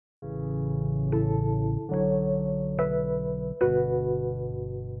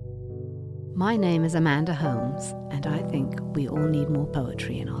My name is Amanda Holmes, and I think we all need more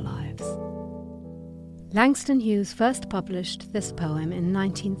poetry in our lives. Langston Hughes first published this poem in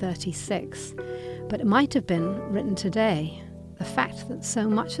 1936, but it might have been written today. The fact that so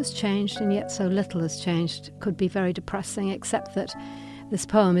much has changed and yet so little has changed could be very depressing, except that this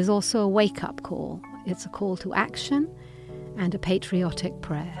poem is also a wake-up call. It's a call to action and a patriotic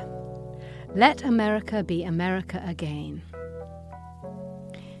prayer. Let America be America again.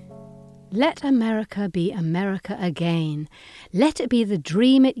 Let America be America again. Let it be the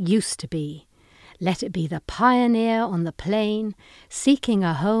dream it used to be. Let it be the pioneer on the plain, seeking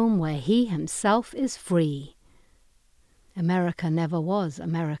a home where he himself is free. America never was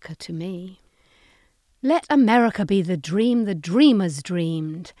America to me. Let America be the dream the dreamers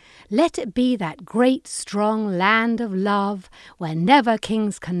dreamed. Let it be that great, strong land of love, where never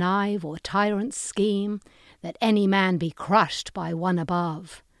kings connive or tyrants scheme, that any man be crushed by one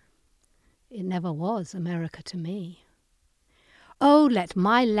above. It never was America to me. Oh, let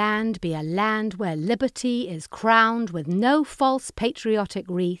my land be a land where liberty is crowned with no false patriotic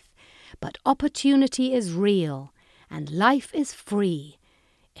wreath, but opportunity is real and life is free.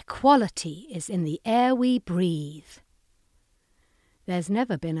 Equality is in the air we breathe. There's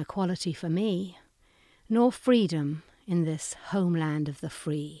never been equality for me, nor freedom in this homeland of the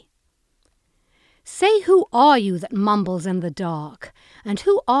free. Say, who are you that mumbles in the dark, and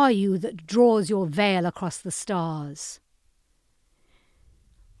who are you that draws your veil across the stars?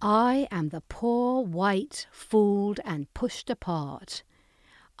 I am the poor, white, fooled, and pushed apart.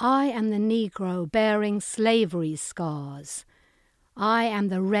 I am the Negro bearing slavery's scars. I am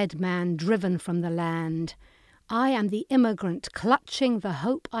the red man driven from the land. I am the immigrant clutching the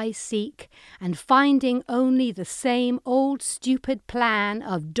hope I seek and finding only the same old stupid plan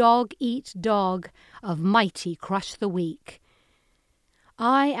of dog eat dog, of mighty crush the weak.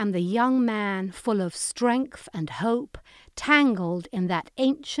 I am the young man full of strength and hope, tangled in that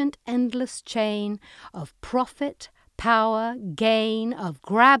ancient endless chain of profit, power, gain, of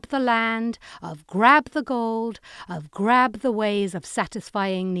grab the land, of grab the gold, of grab the ways of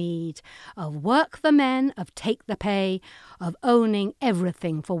satisfying need, of work the men, of take the pay, of owning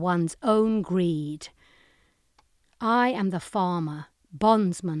everything for one's own greed. I am the farmer,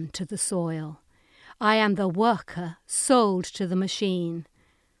 bondsman to the soil. I am the worker, sold to the machine.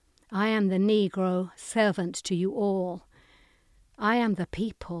 I am the Negro, servant to you all. I am the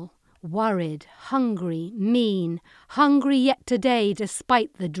people, worried, hungry, mean, hungry yet today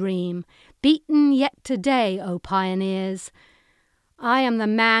despite the dream, beaten yet today, O pioneers. I am the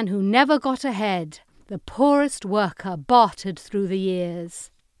man who never got ahead, the poorest worker bartered through the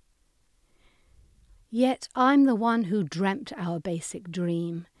years. Yet I'm the one who dreamt our basic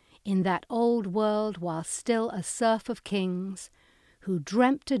dream, in that old world while still a serf of kings, who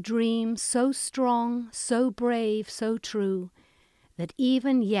dreamt a dream so strong, so brave, so true, that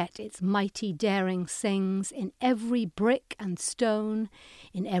even yet its mighty daring sings in every brick and stone,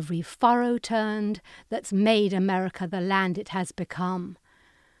 in every furrow turned, that's made America the land it has become.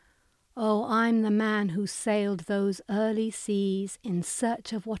 Oh, I'm the man who sailed those early seas in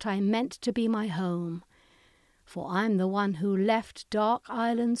search of what I meant to be my home, for I'm the one who left dark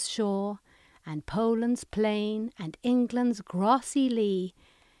Ireland's shore, and Poland's plain, and England's grassy lea,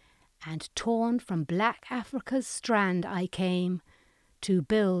 and torn from black Africa's strand I came, to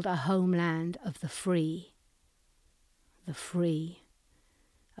build a homeland of the free. The free,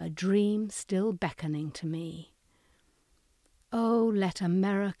 a dream still beckoning to me. Oh, let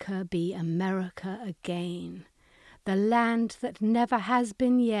America be America again, the land that never has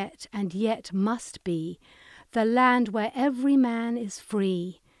been yet and yet must be, the land where every man is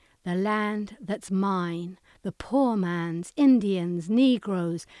free, the land that's mine, the poor man's, Indians,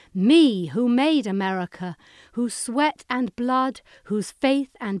 Negroes, me who made America, whose sweat and blood, whose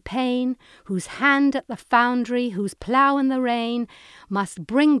faith and pain, whose hand at the foundry, whose plough in the rain, must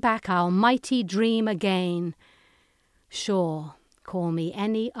bring back our mighty dream again. Sure, call me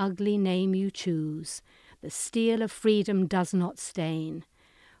any ugly name you choose, the steel of freedom does not stain.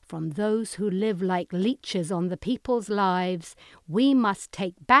 From those who live like leeches on the people's lives, we must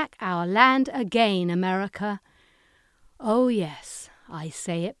take back our land again, America. Oh yes, I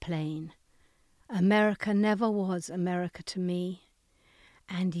say it plain. America never was America to me,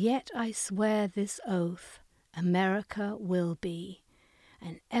 and yet I swear this oath, America will be.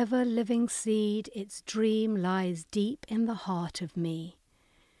 An ever-living seed, its dream lies deep in the heart of me.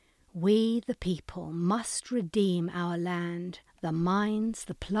 We, the people, must redeem our land, the mines,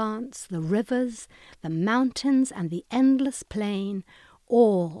 the plants, the rivers, the mountains, and the endless plain,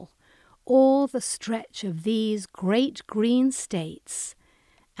 all all the stretch of these great green states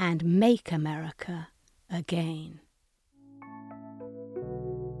and make America again.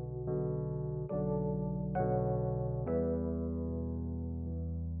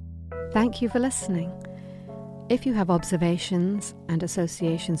 Thank you for listening. If you have observations and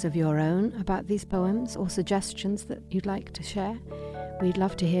associations of your own about these poems or suggestions that you'd like to share, we'd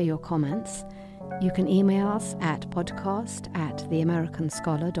love to hear your comments. You can email us at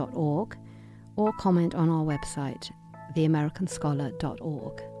podcast@theamericanscholar.org or comment on our website,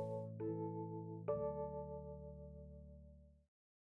 theamericanscholar.org.